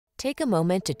Take a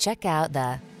moment to check out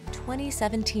the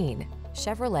 2017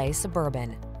 Chevrolet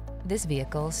Suburban. This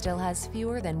vehicle still has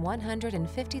fewer than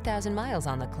 150,000 miles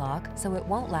on the clock, so it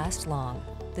won't last long.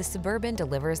 The Suburban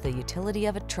delivers the utility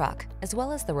of a truck, as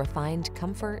well as the refined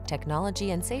comfort,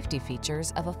 technology, and safety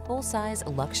features of a full-size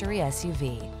luxury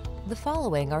SUV. The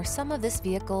following are some of this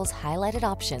vehicle's highlighted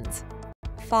options: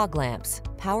 fog lamps,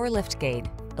 power liftgate,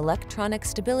 electronic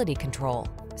stability control,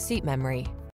 seat memory,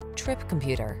 trip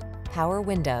computer, power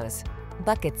windows,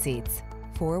 bucket seats,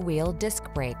 four-wheel disc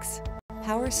brakes,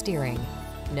 power steering.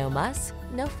 No muss,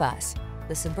 no fuss.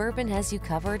 The Suburban has you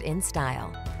covered in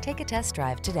style. Take a test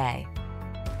drive today.